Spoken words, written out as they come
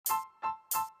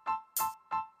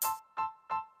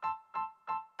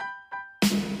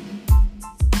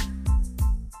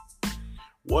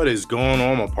What is going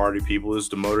on, my party people? It's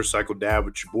the Motorcycle Dad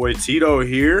with your boy Tito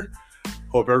here.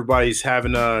 Hope everybody's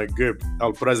having a good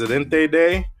El Presidente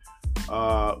Day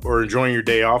or enjoying your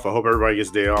day off. I hope everybody gets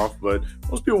a day off, but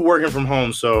most people working from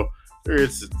home, so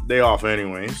it's day off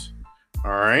anyways.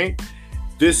 All right.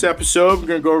 This episode, we're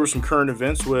going to go over some current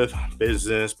events with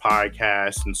business,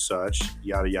 podcasts, and such,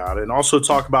 yada, yada, and also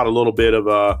talk about a little bit of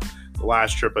the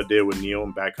last trip I did with Neil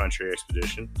in Backcountry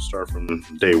Expedition. Start from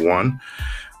day one.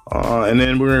 And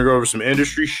then we're going to go over some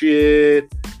industry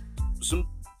shit, some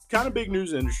kind of big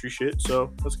news industry shit.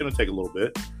 So that's going to take a little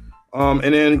bit.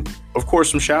 And then, of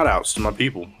course, some shout outs to my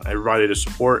people, everybody to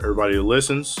support, everybody who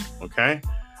listens. Okay.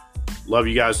 Love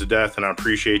you guys to death. And I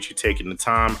appreciate you taking the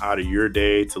time out of your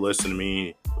day to listen to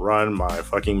me run my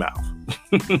fucking mouth.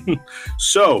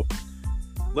 So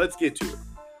let's get to it.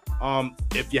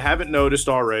 If you haven't noticed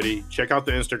already, check out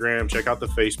the Instagram, check out the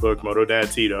Facebook,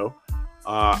 MotoDad Tito.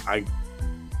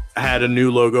 I had a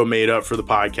new logo made up for the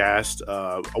podcast.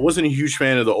 I wasn't a huge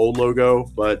fan of the old logo,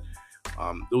 but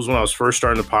it was when I was first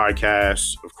starting the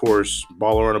podcast. Of course,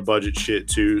 baller on a budget shit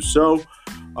too. So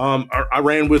I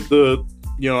ran with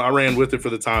it for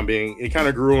the time being. It kind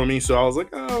of grew on me, so I was like,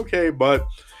 oh, okay. But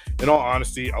in all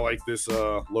honesty, I like this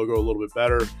logo a little bit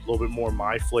better, a little bit more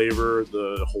my flavor.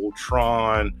 The whole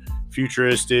Tron,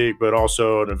 futuristic, but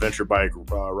also an adventure bike,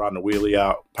 riding a wheelie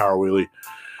out, power wheelie.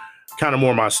 Kind of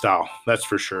more my style, that's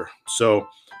for sure. So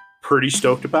pretty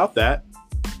stoked about that.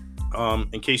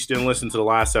 In case you didn't listen to the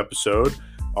last episode,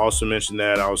 I also mentioned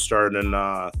that I was starting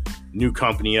a new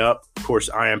company up. Of course,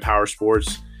 I Am Power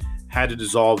Sports. Had to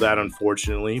dissolve that,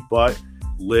 unfortunately, but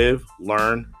live,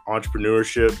 learn,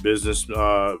 entrepreneurship, business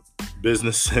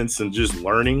sense, and just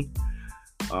learning.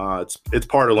 It's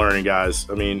part of learning, guys.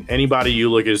 I mean, anybody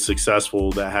you look at as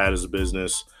successful that had as a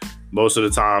business, most of the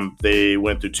time they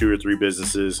went through 2 or 3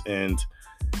 businesses, and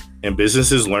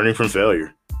businesses learning from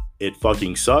failure. It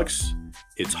fucking sucks.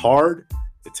 It's hard.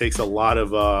 It takes a lot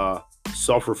of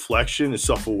self-reflection and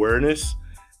self-awareness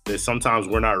that sometimes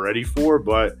we're not ready for,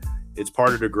 but it's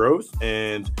part of the growth,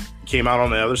 and came out on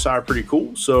the other side pretty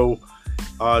cool. So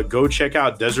go check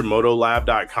out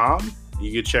desertmotolab.com.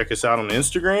 You can check us out on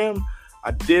Instagram.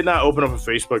 I did not open up a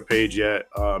Facebook page yet.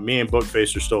 Me and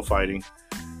Bookface are still fighting.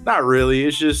 Not really.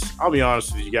 It's just, I'll be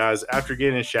honest with you guys, after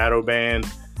getting shadow banned,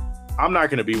 I'm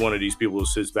not going to be one of these people who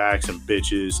sits back and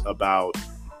bitches about,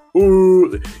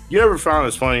 oh, you ever found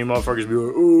this funny? Motherfuckers be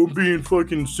like, oh, I'm being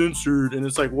fucking censored. And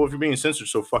it's like, well, if you're being censored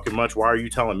so fucking much, why are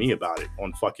you telling me about it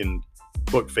on fucking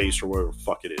Bookface or whatever the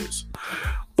fuck it is?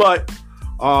 But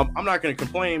I'm not going to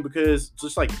complain, because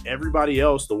just like everybody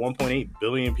else, the 1.8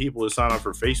 billion people that sign up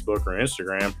for Facebook or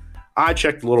Instagram, I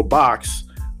checked the little box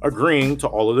agreeing to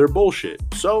all of their bullshit.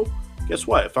 So guess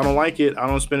what? If I don't like it, I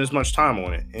don't spend as much time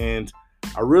on it. And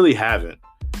I really haven't,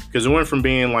 because it went from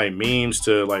being like memes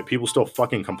to like people still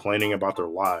fucking complaining about their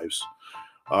lives.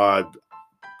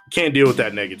 Can't deal with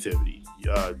that negativity.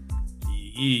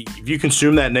 If you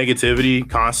consume that negativity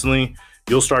constantly,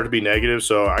 you'll start to be negative.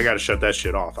 So I got to shut that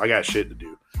shit off. I got shit to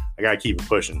do. I got to keep it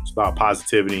pushing. It's about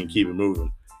positivity and keep it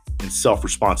moving, and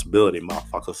self-responsibility,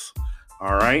 motherfuckers.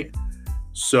 All right.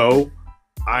 So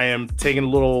I am taking a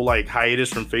little like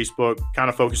hiatus from Facebook, kind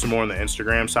of focusing more on the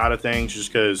Instagram side of things,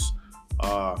 just because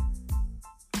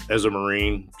as a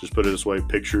Marine, just put it this way,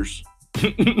 pictures.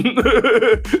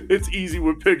 It's easy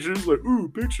with pictures, like, ooh,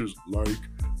 pictures,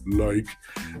 like.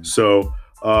 So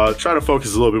try to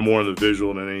focus a little bit more on the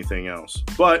visual than anything else.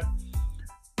 But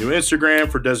new Instagram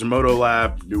for Desert Moto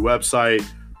Lab, new website.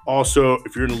 Also,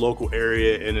 if you're in the local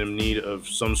area and in need of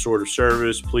some sort of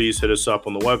service, please hit us up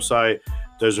on the website,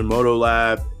 Desert Moto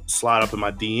Lab. Slide up in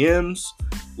my DMs.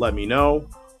 Let me know.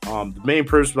 The main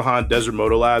purpose behind Desert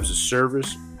Moto Labs is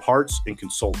service, parts, and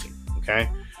consulting. Okay.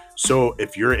 So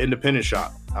if you're an independent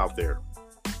shop out there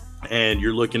and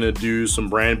you're looking to do some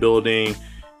brand building,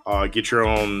 get your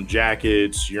own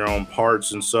jackets, your own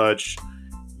parts and such,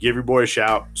 give your boy a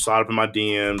shout. Slide up in my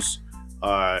DMs,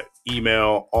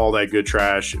 email, all that good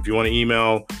trash. If you want to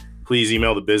email, please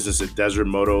email the business at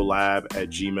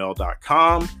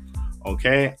desertmotolab@gmail.com.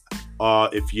 Okay.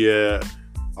 If you're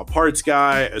a parts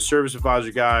guy, a service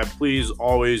advisor guy, please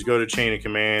always go to chain of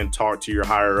command, talk to your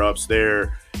higher ups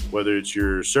there, whether it's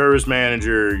your service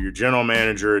manager, your general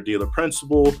manager, or dealer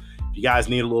principal. If you guys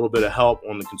need a little bit of help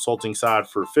on the consulting side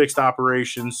for fixed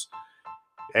operations,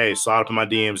 hey, slide up in my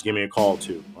DMs, give me a call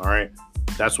too. All right.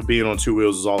 That's what being on two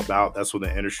wheels is all about. That's what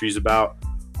the industry is about.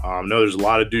 I know there's a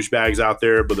lot of douchebags out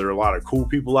there, but there are a lot of cool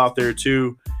people out there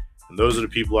too. And those are the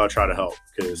people I try to help,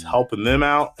 because helping them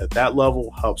out at that level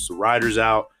helps the riders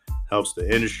out, helps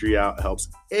the industry out, helps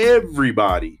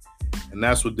everybody. And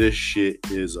that's what this shit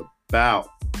is about.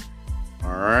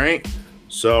 All right.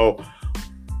 So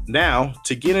now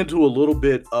to get into a little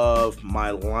bit of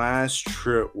my last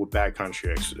trip with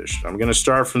Backcountry Expedition, I'm going to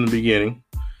start from the beginning.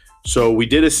 So we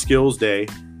did a skills day.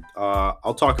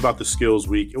 I'll talk about the skills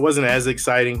week. It wasn't as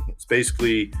exciting. It's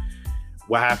basically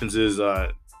what happens is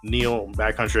Neil,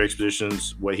 Backcountry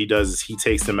Expeditions, what he does is he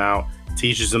takes them out,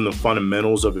 teaches them the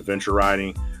fundamentals of adventure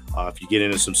riding. If you get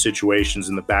into some situations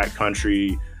in the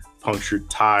backcountry, punctured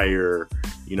tire,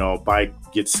 bike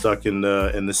gets stuck in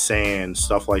the sand,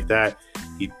 stuff like that.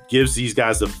 He gives these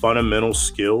guys the fundamental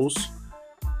skills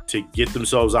to get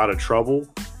themselves out of trouble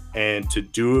and to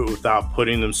do it without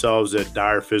putting themselves at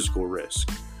dire physical risk.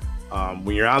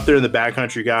 When you're out there in the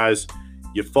backcountry, guys,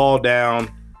 you fall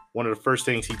down. One of the first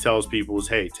things he tells people is,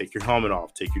 hey, take your helmet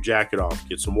off, take your jacket off,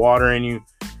 get some water in you,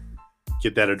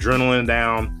 get that adrenaline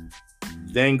down,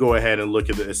 then go ahead and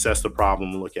assess the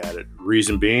problem and look at it.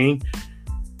 Reason being,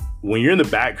 when you're in the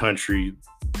backcountry,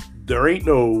 there ain't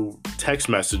no text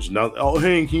message. Oh,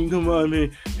 hey, can you come on,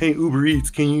 man? Hey, Uber Eats,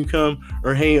 can you come?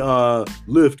 Or hey,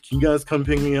 Lyft, can you guys come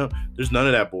pick me up? There's none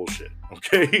of that bullshit,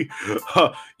 okay?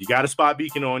 You got a spot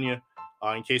beacon on you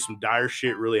in case some dire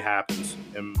shit really happens.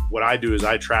 And what I do is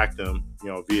I track them,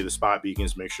 via the spot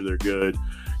beacons, make sure they're good.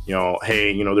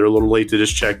 Hey, they're a little late to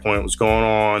this checkpoint. What's going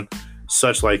on?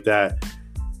 Such like that.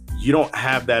 You don't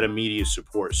have that immediate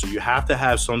support. So you have to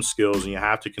have some skills and you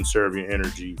have to conserve your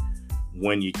energy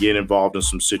when you get involved in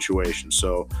some situations.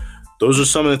 So those are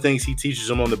some of the things he teaches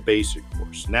them on the basic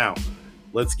course. Now,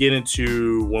 let's get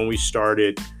into when we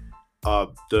started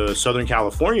the Southern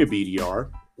California BDR,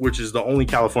 which is the only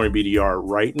California BDR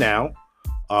right now.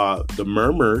 The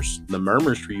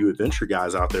murmurs for you adventure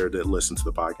guys out there that listen to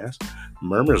the podcast,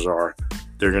 murmurs are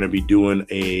they're going to be doing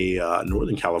a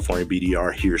Northern California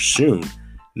BDR here soon.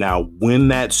 Now, when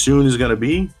that soon is going to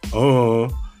be,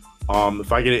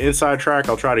 if I get an inside track,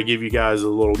 I'll try to give you guys a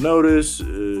little notice.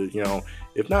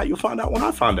 If not, you'll find out when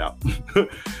I find out.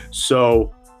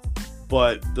 So,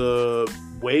 but the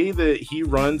way that he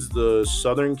runs the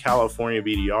Southern California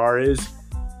BDR is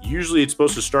usually it's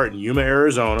supposed to start in Yuma,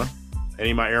 Arizona.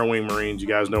 Any of my Air Wing Marines, you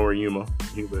guys know where Yuma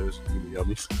is. Yuma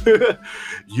Yummies.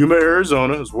 Yuma,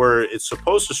 Arizona is where it's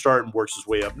supposed to start and works its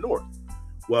way up north.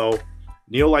 Well,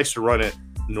 Neil likes to run it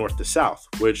north to south,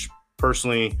 which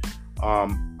personally,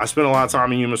 I spent a lot of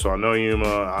time in Yuma, so I know Yuma.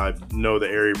 I know the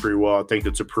area pretty well. I think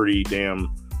it's a pretty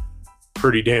damn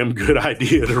good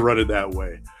idea to run it that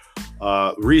way.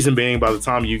 Reason being, by the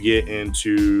time you get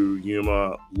into Yuma,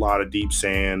 a lot of deep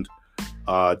sand,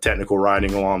 technical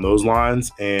riding along those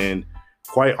lines. And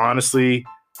quite honestly,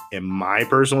 in my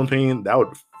personal opinion, that would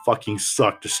fucking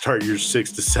suck to start your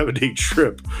 6 to 7 day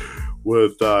trip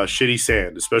with shitty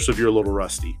sand, especially if you're a little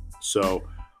rusty. So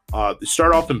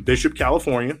start off in Bishop,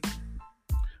 California.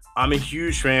 I'm a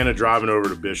huge fan of driving over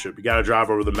to Bishop. You got to drive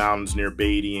over the mountains near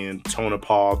Beatty and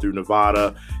Tonopah through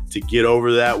Nevada to get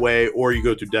over that way, or you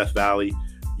go through Death Valley.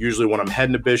 Usually when I'm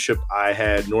heading to Bishop, I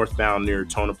head northbound near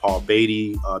Tonopah,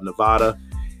 Beatty, Nevada,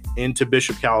 into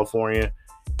Bishop, California.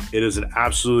 It is an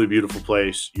absolutely beautiful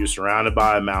place. You're surrounded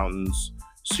by mountains.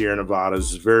 Sierra Nevada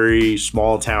is very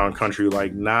small town country,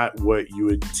 like not what you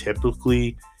would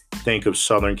typically think of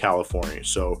Southern California.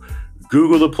 So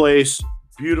Google the place,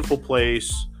 beautiful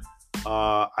place.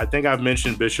 I think I've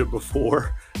mentioned Bishop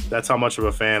before. That's how much of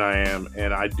a fan I am.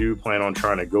 And I do plan on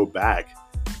trying to go back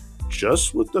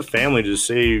just with the family to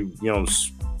say,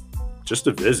 just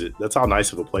to visit. That's how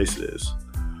nice of a place it is.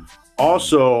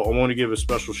 Also, I want to give a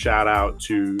special shout out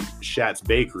to Schatz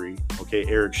Bakery. Okay,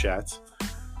 Eric Schatz.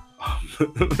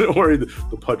 Don't worry, the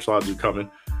punchlines are coming.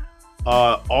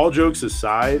 All jokes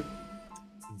aside,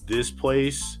 this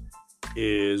place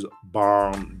is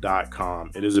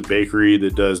bomb.com. It is a bakery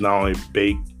that does not only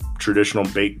bake traditional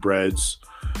baked breads,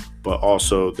 but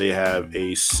also they have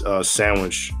a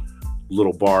sandwich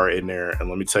little bar in there. And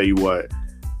let me tell you what,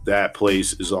 that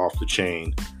place is off the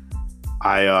chain.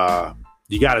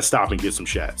 You got to stop and get some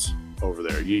Schatz over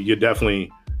there. You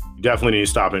definitely need to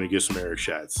stop in and get some Eric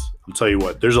Schatz. I'm tell you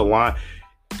what, there's a line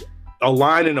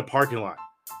in the parking lot.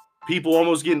 People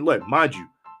almost getting lit, mind you.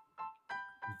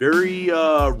 Very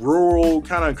rural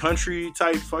kind of country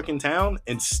type fucking town,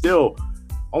 and still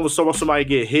almost saw somebody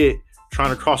get hit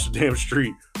trying to cross the damn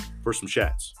street for some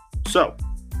Schatz. So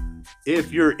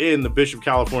if you're in the Bishop,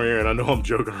 California, and I know I'm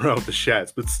joking around with the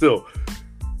Schatz, but still,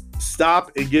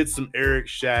 stop and get some Eric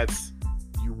Schatz.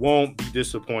 You won't be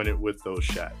disappointed with those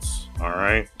Schatz. All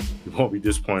right, you won't be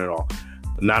disappointed at all.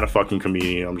 I'm not a fucking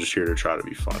comedian. I'm just here to try to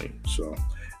be funny. So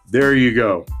there you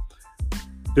go.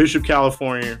 Bishop,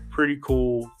 California, pretty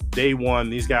cool. Day one,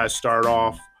 these guys start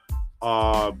off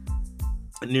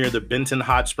near the Benton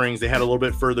Hot Springs. They head a little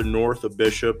bit further north of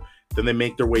Bishop. Then they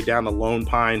make their way down to Lone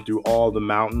Pine through all the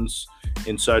mountains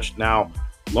and such. Now,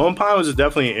 Lone Pine was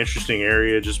definitely an interesting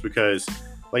area just because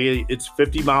like it's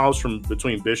 50 miles from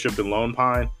between Bishop and Lone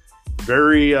Pine.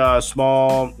 Very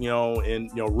small, in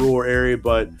rural area,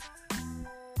 but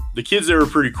the kids there were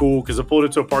pretty cool because I pulled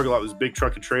into a parking lot with this big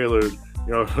truck and trailer.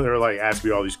 They were like asking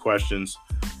me all these questions,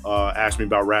 asked me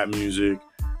about rap music.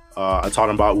 I taught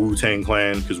them about Wu-Tang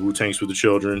Clan because Wu-Tang's for the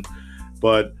children.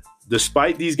 But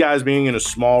despite these guys being in a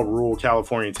small rural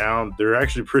California town, they're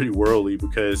actually pretty worldly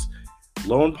because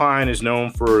Lone Pine is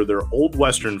known for their Old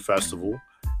Western Festival.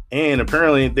 And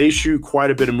apparently they shoot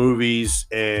quite a bit of movies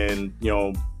and,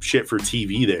 shit for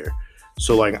TV there.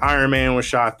 So like Iron Man was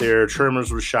shot there,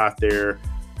 Tremors was shot there.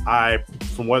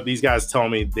 From what these guys tell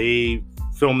me, they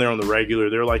film there on the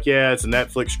regular. They're like, yeah, it's a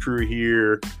Netflix crew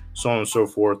here, so on and so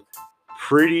forth.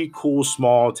 Pretty cool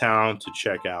small town to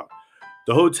check out.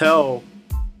 The hotel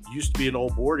used to be an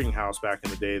old boarding house back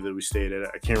in the day that we stayed at.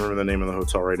 I can't remember the name of the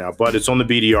hotel right now, but it's on the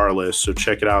BDR list, so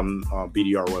check it out on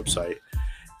BDR website.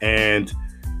 And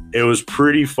it was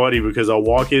pretty funny because I'll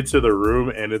walk into the room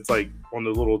and it's like on the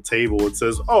little table, it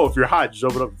says, oh, if you're hot, just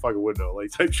open up the fucking window.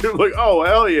 Like type shit, like, oh,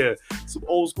 hell yeah. Some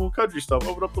old school country stuff.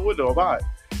 Open up the window, I'm hot.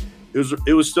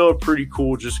 It was still pretty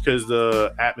cool just because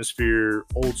the atmosphere,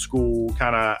 old school,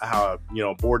 kind of how,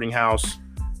 boarding house,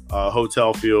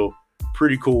 hotel feel,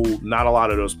 pretty cool. Not a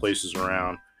lot of those places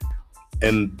around.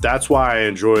 And that's why I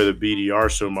enjoy the BDR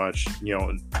so much,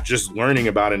 just learning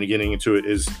about it and getting into it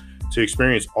is to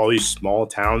experience all these small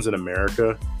towns in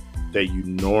America that you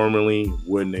normally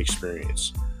wouldn't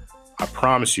experience. I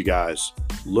promise you guys,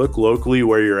 look locally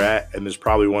where you're at, and there's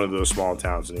probably one of those small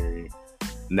towns near you.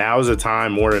 Now is a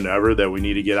time more than ever that we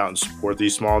need to get out and support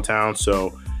these small towns.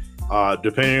 So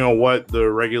depending on what the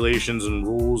regulations and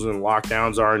rules and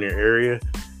lockdowns are in your area,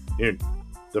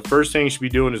 the first thing you should be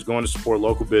doing is going to support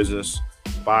local business,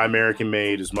 buy American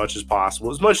made as much as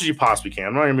possible, as much as you possibly can.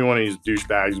 I'm not going to be one of these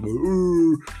douchebags,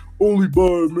 only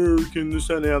buy American, this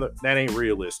and the other. That ain't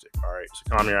realistic, all right?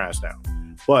 So calm your ass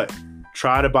down. But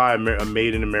try to buy a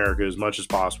made in America as much as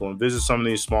possible and visit some of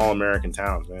these small American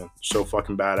towns, man. So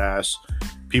fucking badass.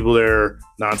 People there,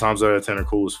 9 times out of 10 are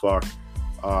cool as fuck.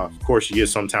 Of course, you get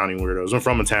some towny weirdos. I'm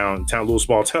from a little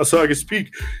small town, so I can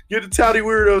get the towny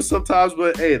weirdos sometimes,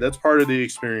 but hey, that's part of the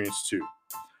experience too.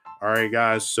 All right,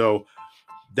 guys. So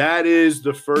that is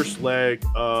the first leg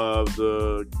of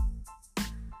the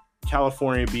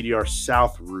California BDR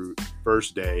South route,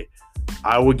 first day.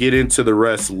 I will get into the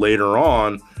rest later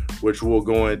on, which will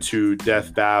go into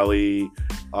Death Valley,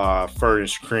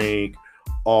 Furnace Creek,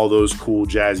 all those cool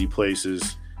jazzy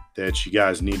places that you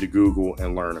guys need to Google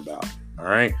and learn about. All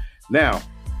right. Now,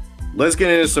 let's get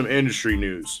into some industry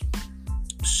news.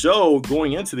 So,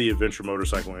 going into the adventure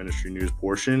motorcycle industry news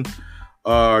portion,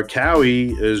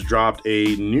 Kawi has dropped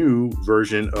a new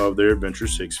version of their Adventure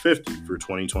 650 for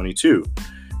 2022.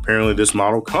 Apparently, this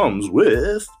model comes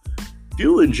with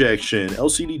fuel injection,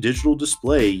 LCD digital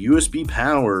display, USB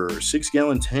power,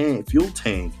 6-gallon tank, fuel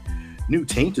tank, new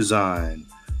tank design.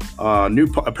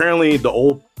 Apparently, the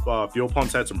old fuel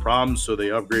pumps had some problems, so they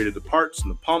upgraded the parts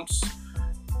and the pumps.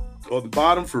 On the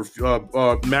bottom,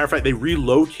 matter of fact, they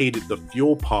relocated the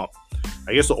fuel pump.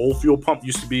 I guess the old fuel pump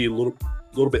used to be a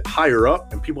little bit higher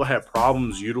up, and people had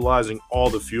problems utilizing all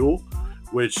the fuel.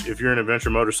 Which, if you're an adventure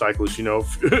motorcyclist,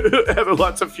 having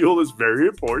lots of fuel is very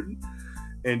important,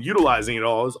 and utilizing it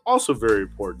all is also very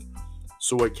important.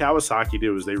 So what Kawasaki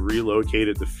did was they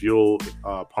relocated the fuel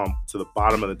pump to the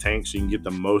bottom of the tank so you can get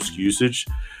the most usage.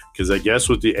 Because I guess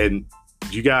you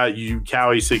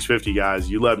Kawi 650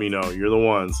 guys, you let me know. You're the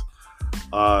ones.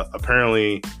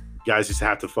 Apparently, guys used to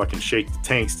have to fucking shake the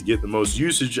tanks to get the most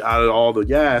usage out of all the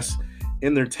gas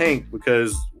in their tank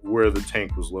because where the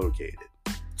tank was located.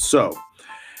 So,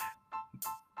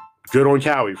 good on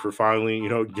Kawi for finally,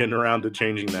 getting around to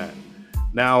changing that.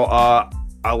 Now,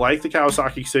 I like the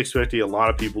Kawasaki 650. A lot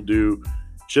of people do,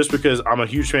 just because I'm a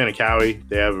huge fan of Kawi.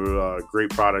 They have a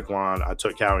great product line. I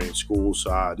took Kawi in school,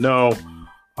 so I know.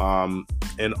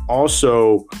 And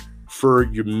also, for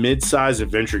your mid-size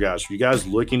adventure guys, for you guys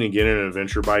looking to get into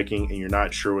adventure biking and you're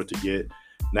not sure what to get,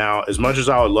 now, as much as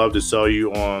I would love to sell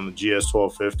you on the GS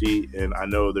 1250, and I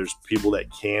know there's people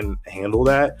that can handle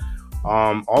that,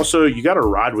 also, you got to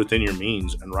ride within your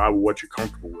means and ride with what you're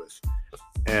comfortable with.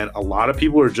 And a lot of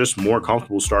people are just more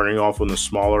comfortable starting off on the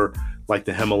smaller, like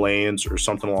the Himalayans or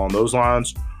something along those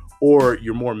lines, or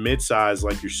you're more mid-size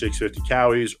like your 650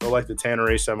 Kawis or like the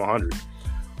Tanner 700.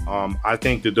 I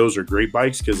think that those are great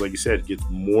bikes because, like you said, it gets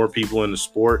more people in the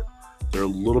sport. They're a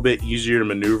little bit easier to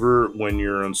maneuver when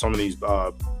you're on some of these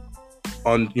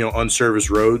unserviced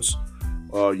roads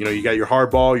You got your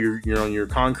hardball, your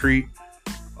concrete,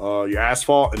 your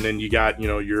asphalt, and then you got,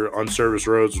 your unserviced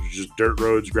roads, which are just dirt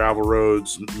roads, gravel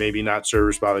roads, maybe not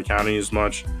serviced by the county as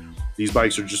much. These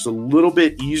bikes are just a little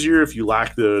bit easier if you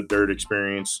lack the dirt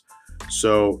experience.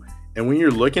 So, and when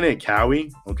you're looking at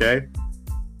Kawi, okay,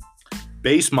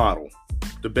 base model,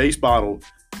 the base model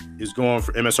is going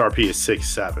for MSRP is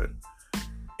 6.7,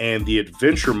 and the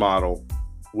adventure model,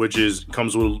 which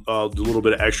comes with a little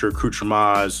bit of extra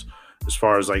accoutrements, as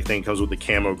far as I think comes with the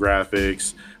camo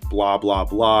graphics, blah blah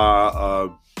blah.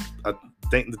 I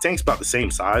think the tank's about the same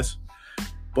size,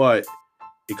 but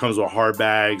it comes with hard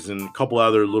bags and a couple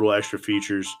other little extra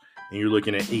features, and you're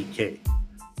looking at 8K,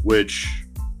 which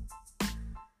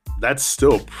that's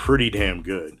still pretty damn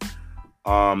good.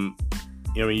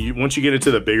 Once you get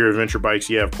into the bigger adventure bikes,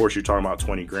 yeah, of course you're talking about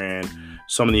 20 grand.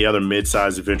 Some of the other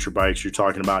mid-sized adventure bikes, you're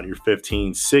talking about your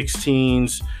 15s,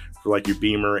 16s for like your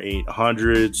Beamer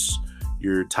 800s,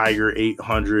 your Tiger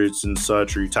 800s and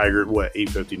such, or your Tiger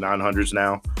 850, 900s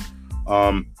now.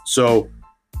 So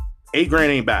 $8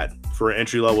 grand ain't bad for an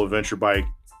entry-level adventure bike.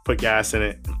 Put gas in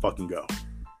it and fucking go.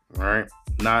 All right,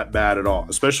 not bad at all,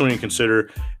 especially when you consider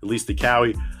at least the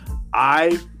Kawi.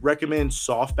 I recommend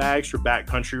soft bags for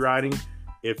backcountry riding.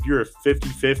 If you're a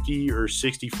 50-50 or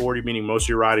 60-40, meaning most of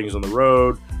your riding is on the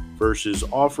road versus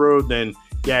off-road, then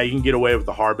yeah, you can get away with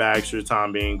the hard bags for the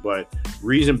time being. But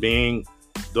reason being,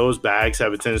 those bags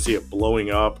have a tendency of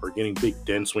blowing up or getting big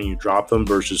dents when you drop them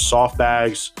versus soft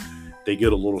bags. They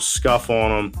get a little scuff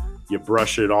on them. You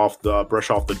brush off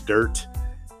the dirt,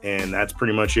 and that's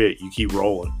pretty much it. You keep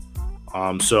rolling.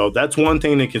 So that's one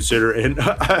thing to consider. And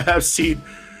I have seen,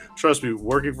 trust me,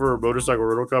 working for a motorcycle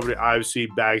rental company, I've seen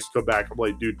bags come back. I'm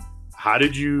like, dude, how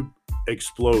did you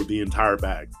explode the entire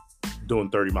bag doing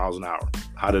 30 miles an hour?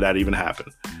 How did that even happen?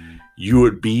 You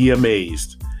would be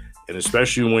amazed. And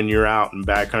especially when you're out in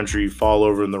backcountry, fall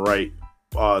over in the right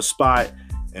spot,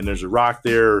 and there's a rock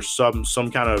there or some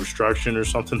kind of obstruction or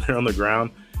something there on the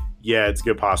ground, yeah, it's a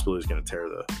good possibility it's going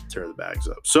to tear the bags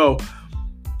up. So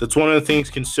that's one of the things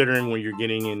considering when you're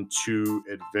getting into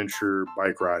adventure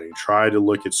bike riding. Try to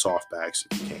look at soft bags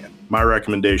if you can. My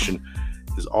recommendation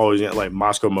is always like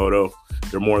Moscow Moto.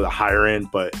 They're more the higher end,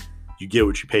 but you get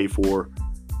what you pay for.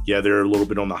 Yeah, they're a little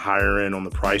bit on the higher end on the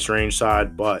price range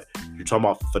side, but you're talking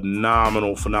about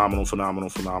phenomenal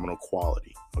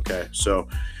quality. Okay, so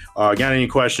got any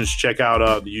questions, check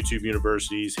out the YouTube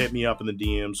universities, hit me up in the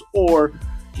DMs, or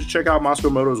just check out Moscow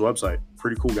Moto's website.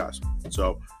 Pretty cool guys.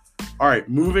 So, all right,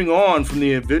 moving on from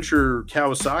the adventure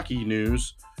Kawasaki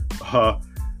news.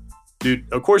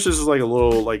 Dude, of course, this is like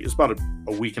it's about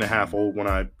a week and a half old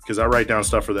because I write down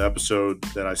stuff for the episode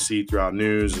that I see throughout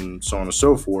news and so on and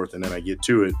so forth, and then I get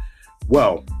to it.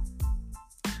 Well,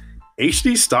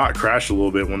 HD stock crashed a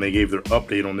little bit when they gave their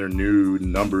update on their new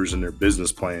numbers and their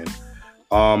business plan.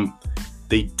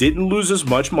 They didn't lose as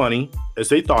much money as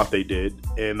they thought they did,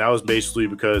 and that was basically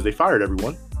because they fired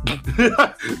everyone.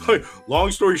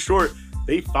 Long story short,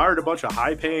 they fired a bunch of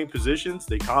high-paying positions.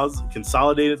 They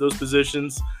consolidated those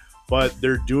positions, but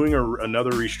they're doing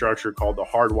another restructure called the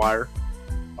Hardwire.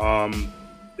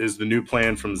 Is the new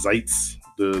plan from Zeitz,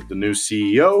 the new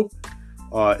CEO.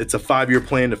 It's a 5-year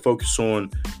plan to focus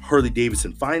on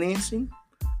Harley-Davidson financing,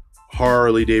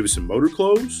 Harley-Davidson motor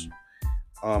clothes.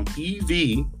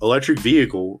 EV, electric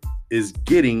vehicle, is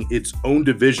getting its own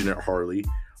division at Harley,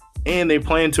 and they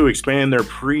plan to expand their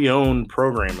pre-owned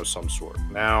program of some sort.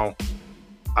 Now,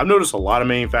 I've noticed a lot of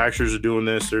manufacturers are doing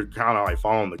this. They're kind of like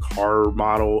following the car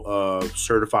model of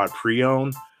certified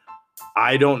pre-owned.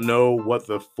 I don't know what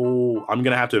I'm going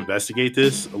to have to investigate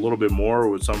this a little bit more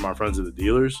with some of my friends at the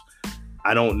dealers.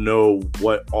 I don't know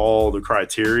what all the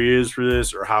criteria is for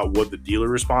this or what the dealer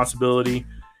responsibility.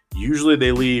 Usually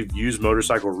they leave used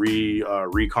motorcycle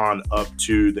recon up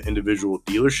to the individual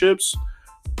dealerships,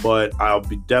 but I'll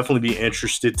definitely be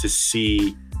interested to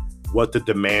see what the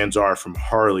demands are from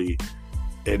Harley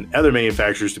and other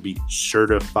manufacturers to be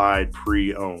certified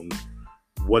pre-owned.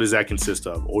 What does that consist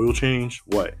of? Oil change?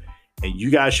 What? And you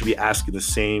guys should be asking the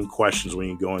same questions when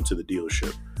you go into the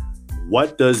dealership.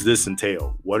 What does this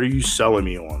entail? What are you selling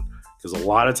me on? Because a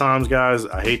lot of times, guys,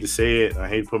 I hate to say it, and I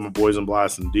hate to put my boys on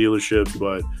blast in dealerships,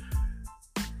 but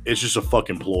it's just a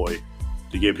fucking ploy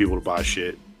to get people to buy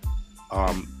shit.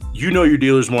 You know your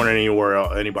dealers more than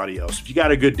anybody else. If you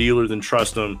got a good dealer, then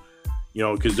trust them,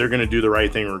 because they're going to do the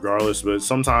right thing regardless. But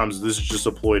sometimes this is just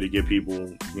a ploy to get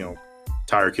people,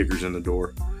 tire kickers in the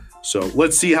door. So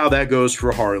let's see how that goes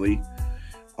for Harley.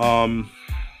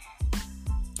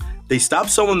 They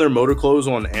stopped selling their motor clothes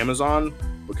on Amazon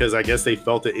because I guess they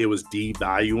felt that it was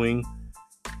devaluing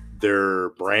their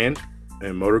brand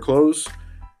and motor clothes.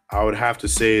 I would have to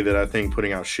say that I think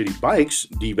putting out shitty bikes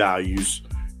devalues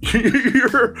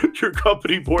your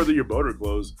company more than your motor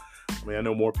clothes. I mean, I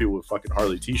know more people with fucking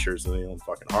Harley t-shirts than they own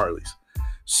fucking Harleys.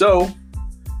 So,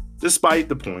 despite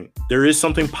the point, there is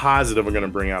something positive I'm going to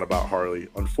bring out about Harley.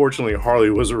 Unfortunately,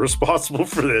 Harley wasn't responsible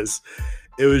for this.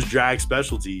 It was Drag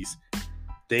Specialties.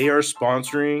 They are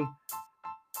sponsoring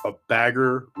a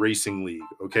bagger racing league,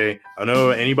 okay? I know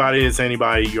anybody that's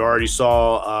anybody. You already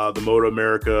saw the Moto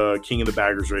America King of the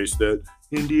Baggers race that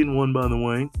Indian won, by the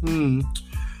way.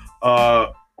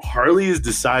 Harley has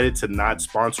decided to not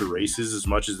sponsor races as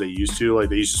much as they used to. Like,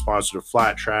 they used to sponsor the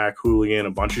flat track, hooligan,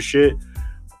 a bunch of shit.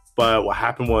 But what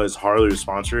happened was Harley would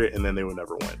sponsor it, and then they would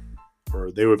never win.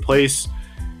 Or they would place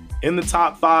in the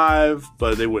top 5,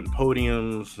 but they wouldn't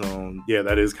podium. So, yeah,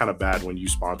 that is kind of bad when you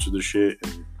sponsor the shit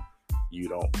and you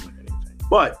don't win anything.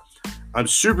 But I'm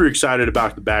super excited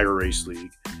about the Bagger Race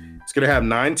League. It's going to have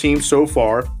 9 teams so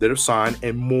far that have signed,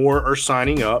 and more are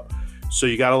signing up. So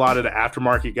you got a lot of the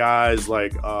aftermarket guys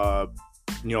like,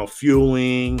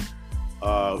 Fueling,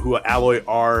 who are Alloy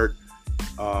Art.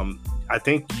 I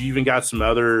think you even got some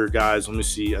other guys. Let me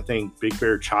see. I think Big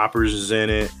Bear Choppers is in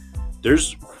it.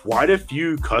 There's quite a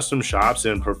few custom shops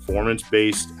and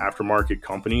performance-based aftermarket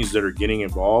companies that are getting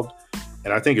involved.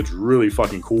 And I think it's really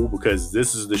fucking cool because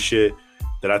this is the shit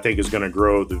that I think is going to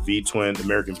grow the V-Twin, the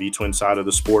American V-Twin side of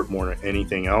the sport more than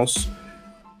anything else.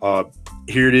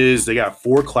 Here it is. They got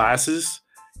 4 classes.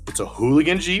 It's a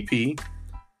Hooligan GP,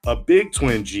 a Big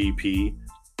Twin GP,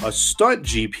 a Stunt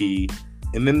GP,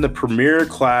 and then the Premier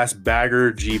Class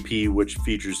Bagger GP, which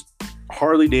features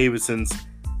Harley Davidsons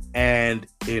and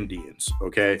Indians,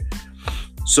 okay?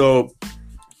 So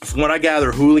from what I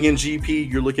gather, Hooligan GP,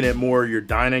 you're looking at more your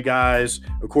Dyna guys,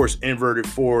 of course, inverted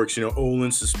forks,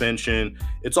 Olin suspension.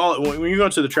 It's all, when you go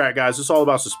to the track, guys, it's all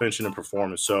about suspension and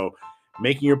performance. So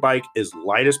making your bike as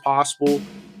light as possible,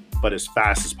 but as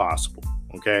fast as possible,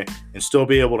 okay? And still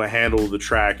be able to handle the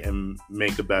track and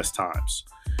make the best times.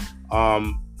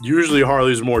 Usually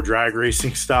Harley's more drag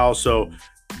racing style, so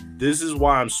this is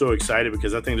why I'm so excited,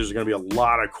 because I think there's going to be a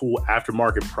lot of cool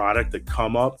aftermarket product that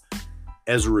come up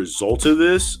as a result of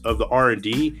this, of the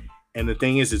R&D. And the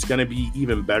thing is, it's going to be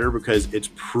even better because it's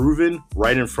proven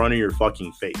right in front of your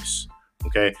fucking face.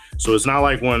 Okay, so it's not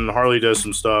like when Harley does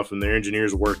some stuff and their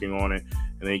engineers are working on it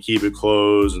and they keep it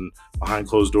closed and behind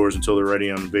closed doors until they're ready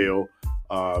to unveil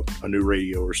a new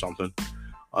radio or something.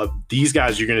 These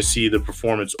guys, you're going to see the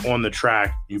performance on the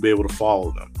track. You'll be able to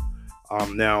follow them.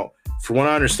 Now, from what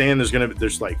I understand,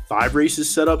 there's like 5 races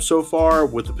set up so far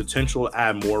with the potential to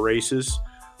add more races.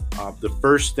 The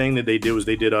first thing that they did was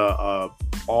they did a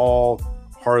all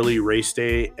Harley race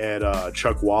day at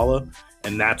Chuckwalla,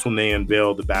 and that's when they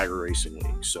unveiled the Bagger Racing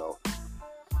League. So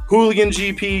Hooligan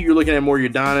GP, you're looking at more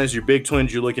your Dynas, your Big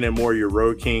Twins, you're looking at more your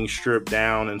Road King stripped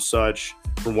down and such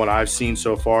from what I've seen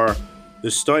so far.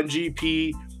 The Stunt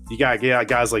GP, you got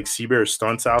guys like Seabear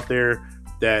Stunts out there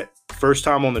that first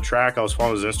time on the track, I was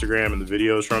following his Instagram and the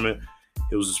videos from it.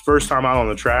 It was his first time out on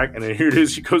the track, and then here it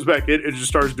is. He goes back in and just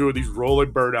starts doing these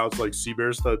rolling burnouts like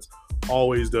Seabear Stunts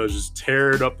always does, just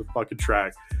tearing up the fucking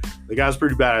track. The guy's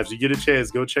pretty badass. If you get a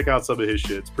chance, go check out some of his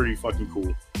shit. It's pretty fucking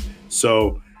cool.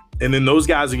 So, and then those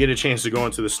guys will get a chance to go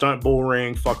into the stunt bull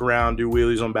ring, fuck around, do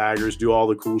wheelies on baggers, do all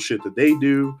the cool shit that they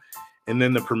do. And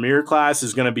then the Premier Class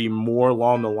is going to be more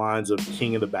along the lines of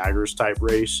King of the Baggers type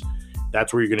race.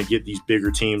 That's where you're going to get these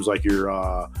bigger teams like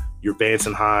your Vance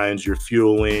and Hines, your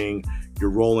Fueling,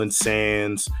 your Roland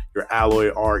Sands, your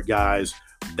Alloy Art guys.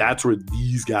 That's where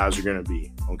these guys are going to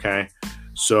be, okay?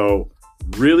 So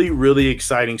really, really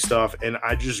exciting stuff. And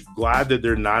I'm just glad that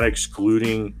they're not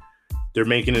excluding, they're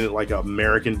making it like an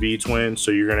American V-Twin.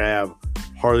 So you're going to have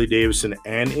Harley Davidson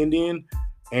and Indian.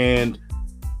 And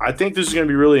I think this is going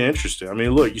to be really interesting. I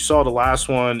mean, look, you saw the last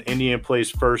one, Indian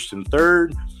placed first and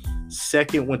third.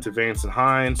 Second went to Vance and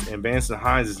Hines, and Vance and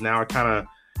Hines is now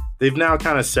they've now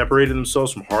kind of separated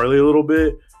themselves from Harley a little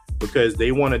bit because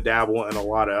they want to dabble in a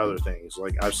lot of other things.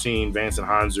 Like I've seen Vance and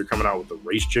Hines, they're coming out with a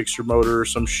race jixer motor or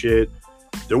some shit.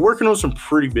 They're working on some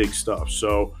pretty big stuff.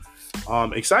 So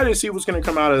excited to see what's going to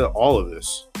come out of all of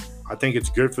this. I think it's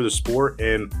good for the sport,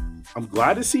 and I'm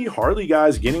glad to see Harley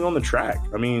guys getting on the track.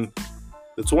 I mean,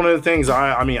 that's one of the things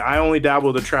I only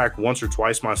dabble with the track once or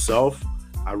twice myself.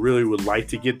 I really would like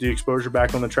to get the exposure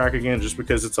back on the track again just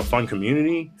because it's a fun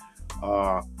community.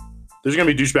 There's going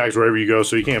to be douchebags wherever you go,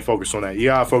 so you can't focus on that. You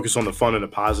got to focus on the fun and the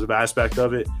positive aspect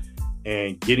of it.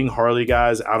 And getting Harley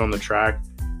guys out on the track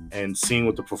and seeing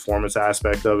what the performance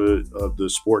aspect of it, of the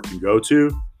sport can go to,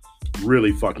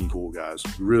 really fucking cool, guys.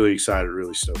 Really excited,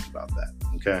 really stoked about that,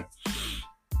 okay?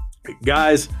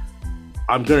 Guys,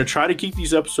 I'm going to try to keep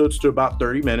these episodes to about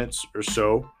 30 minutes or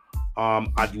so.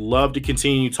 I'd love to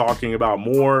continue talking about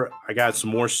more. I got some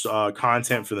more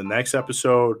content for the next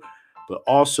episode, but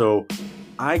also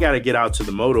I got to get out to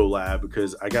the Moto Lab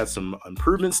because I got some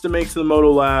improvements to make to the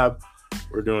Moto Lab.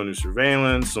 We're doing new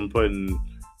surveillance. I'm putting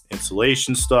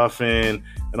insulation stuff in.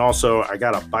 And also, I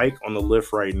got a bike on the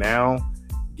lift right now,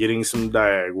 getting some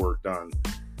diag work done.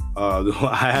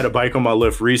 I had a bike on my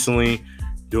lift recently,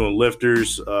 doing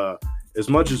lifters. As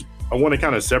much as I want to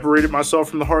kind of separate myself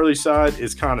from the Harley side,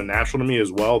 it's kind of natural to me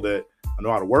as well that I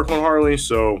know how to work on Harley.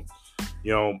 So,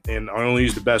 and I only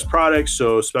use the best products.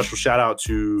 So special shout out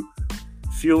to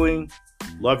Fueling.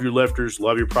 Love your lifters.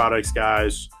 Love your products,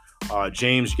 guys.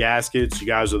 James Gaskets. You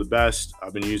guys are the best.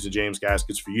 I've been using James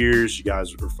Gaskets for years. You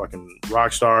guys are fucking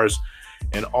rock stars.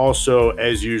 And also,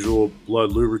 as usual,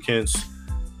 Blood Lubricants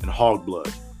and Hog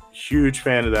Blood. Huge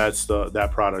fan of that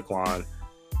product line.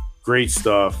 Great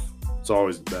stuff. It's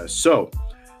always the best. So,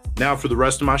 now for the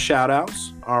rest of my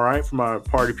shout-outs. All right, for my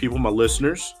party people, my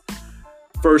listeners.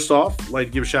 First off, I'd like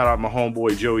to give a shout-out to my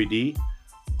homeboy, Joey D.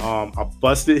 I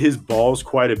busted his balls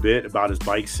quite a bit about his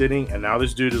bike sitting, and now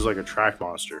this dude is like a track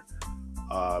monster.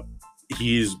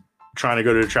 He's trying to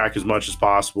go to the track as much as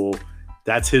possible.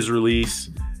 That's his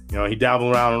release. He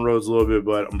dabbled around on roads a little bit,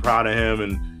 but I'm proud of him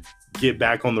and get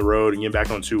back on the road and get back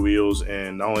on two wheels.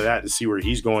 And not only that, to see where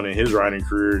he's going in his riding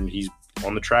career, and he's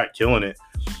on the track killing it.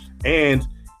 And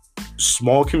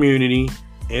small community,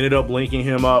 ended up linking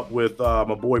him up with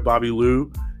my boy Bobby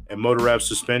Lou and Motor Rev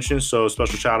Suspension. So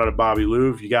special shout out to Bobby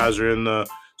Lou. If you guys are in the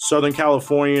Southern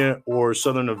California or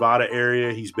Southern Nevada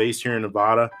area, he's based here in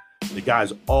Nevada. The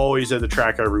guy's always at the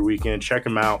track every weekend. Check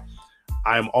him out.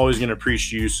 I'm always going to preach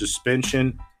to you.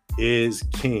 Suspension is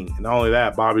king. And not only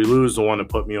that, Bobby Lou is the one that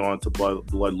put me on to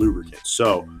Blood Lubricants.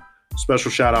 So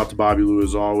special shout out to Bobby Lou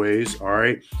as always. All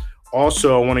right.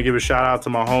 Also, I want to give a shout out to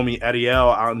my homie Eddie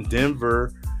L out in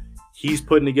Denver. He's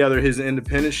putting together his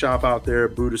independent shop out there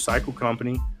at Buddha Cycle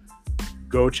Company.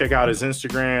 Go check out his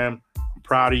Instagram. I'm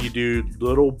proud of you, dude.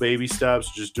 Little baby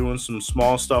steps, just doing some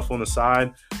small stuff on the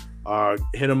side.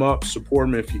 Hit him up, support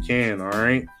him if you can, all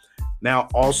right? Now,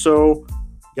 also,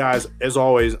 guys, as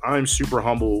always, I'm super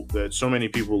humble that so many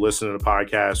people listen to the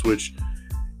podcast, which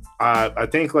I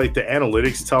think like the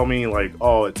analytics tell me like,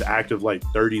 oh, it's active like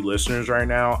 30 listeners right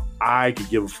now. I could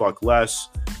give a fuck less.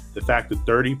 The fact that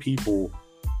 30 people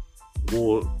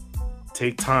will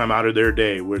take time out of their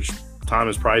day, which time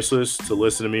is priceless, to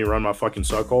listen to me run my fucking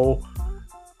suckhole.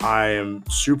 I am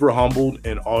super humbled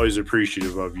and always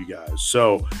appreciative of you guys.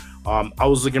 So I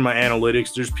was looking at my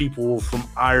analytics. There's people from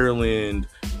Ireland.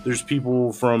 There's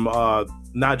people from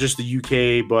not just the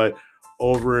UK, but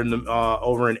over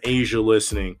in Asia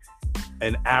listening,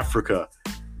 and Africa.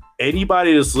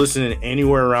 Anybody that's listening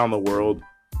anywhere around the world,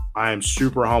 I am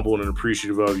super humbled and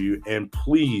appreciative of you. And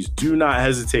please do not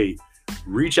hesitate.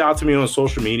 Reach out to me on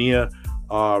social media.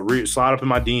 Slide up in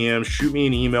my DMs. Shoot me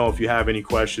an email if you have any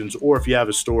questions or if you have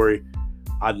a story.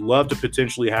 I'd love to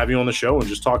potentially have you on the show and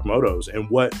just talk motos and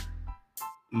what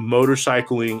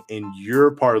motorcycling in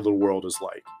your part of the world is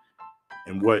like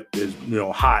and what is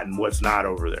hot and what's not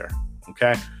over there.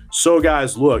 Okay, so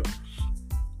guys, look,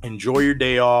 enjoy your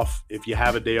day off if you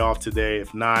have a day off today.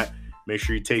 If not, make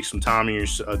sure you take some time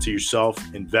to yourself,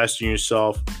 invest in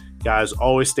yourself. Guys,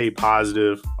 always stay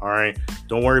positive, all right?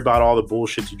 Don't worry about all the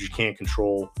bullshit that you can't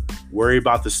control. Worry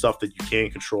about the stuff that you can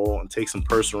control and take some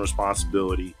personal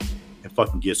responsibility and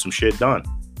fucking get some shit done,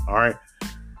 all right?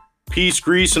 Peace,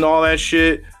 grease, and all that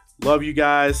shit. Love you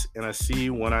guys, and I see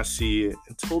you when I see you.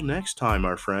 Until next time,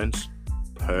 my friends.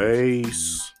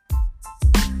 Peace.